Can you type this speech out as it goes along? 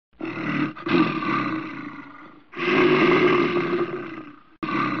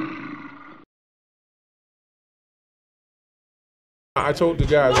I told the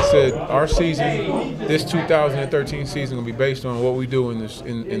guys, I said, our season, this 2013 season, will be based on what we do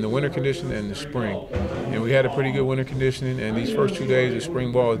in the winter conditioning and the spring. And we had a pretty good winter conditioning, and these first 2 days of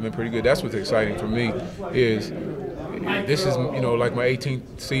spring ball has been pretty good. That's what's exciting for me. Is this is like my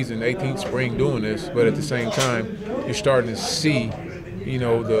 18th season, 18th spring doing this, but at the same time, you're starting to see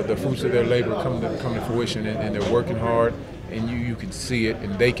the fruits of their labor come to fruition, and they're working hard, and you can see it,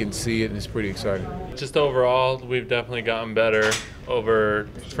 and they can see it, and it's pretty exciting. Just overall, we've definitely gotten better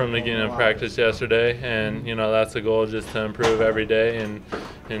from the beginning of practice yesterday, and that's the goal, just to improve every day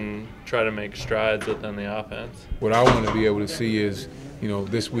and try to make strides within the offense. What I want to be able to see is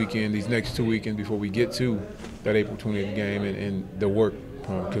this weekend, these next 2 weekends before we get to that April 20th game, and the work,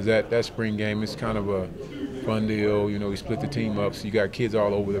 because that spring game is kind of a fun deal. We split the team up, so you got kids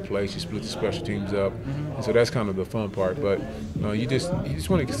all over the place. You split the special teams up, and so that's kind of the fun part. But you just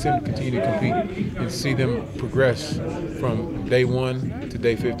want to continue to compete and see them progress from day 1 to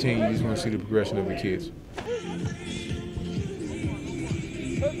day 15. You just want to see the progression of the kids.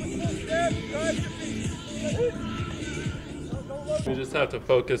 We just have to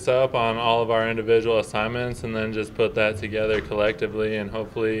focus up on all of our individual assignments and then just put that together collectively, and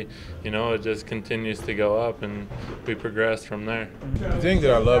hopefully, it just continues to go up and we progress from there. The thing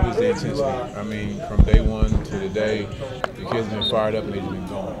that I love is the intensity. I mean, from day 1 to today, the kids have been fired up and they've been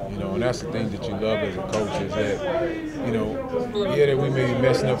going. And that's the thing that you love as a coach, is that, that we may be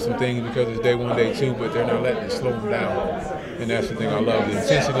messing up some things because it's day 1, day 2, but they're not letting it slow them down. And that's the thing I love. The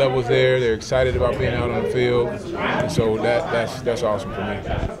intensity level's there. They're excited about being out on the field, and so that's awesome for me.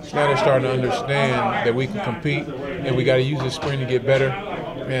 Now they're starting to understand that we can compete, and we got to use this spring to get better.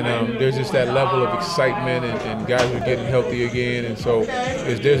 And there's just that level of excitement, and guys are getting healthy again, and so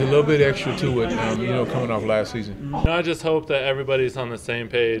there's a little bit extra to it, coming off last season. I just hope that everybody's on the same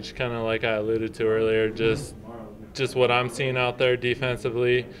page, kind of like I alluded to earlier. Just what I'm seeing out there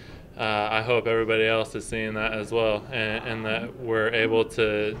defensively. I hope everybody else is seeing that as well, and that we're able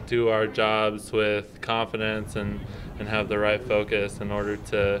to do our jobs with confidence and have the right focus in order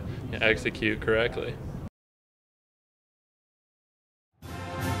to execute correctly.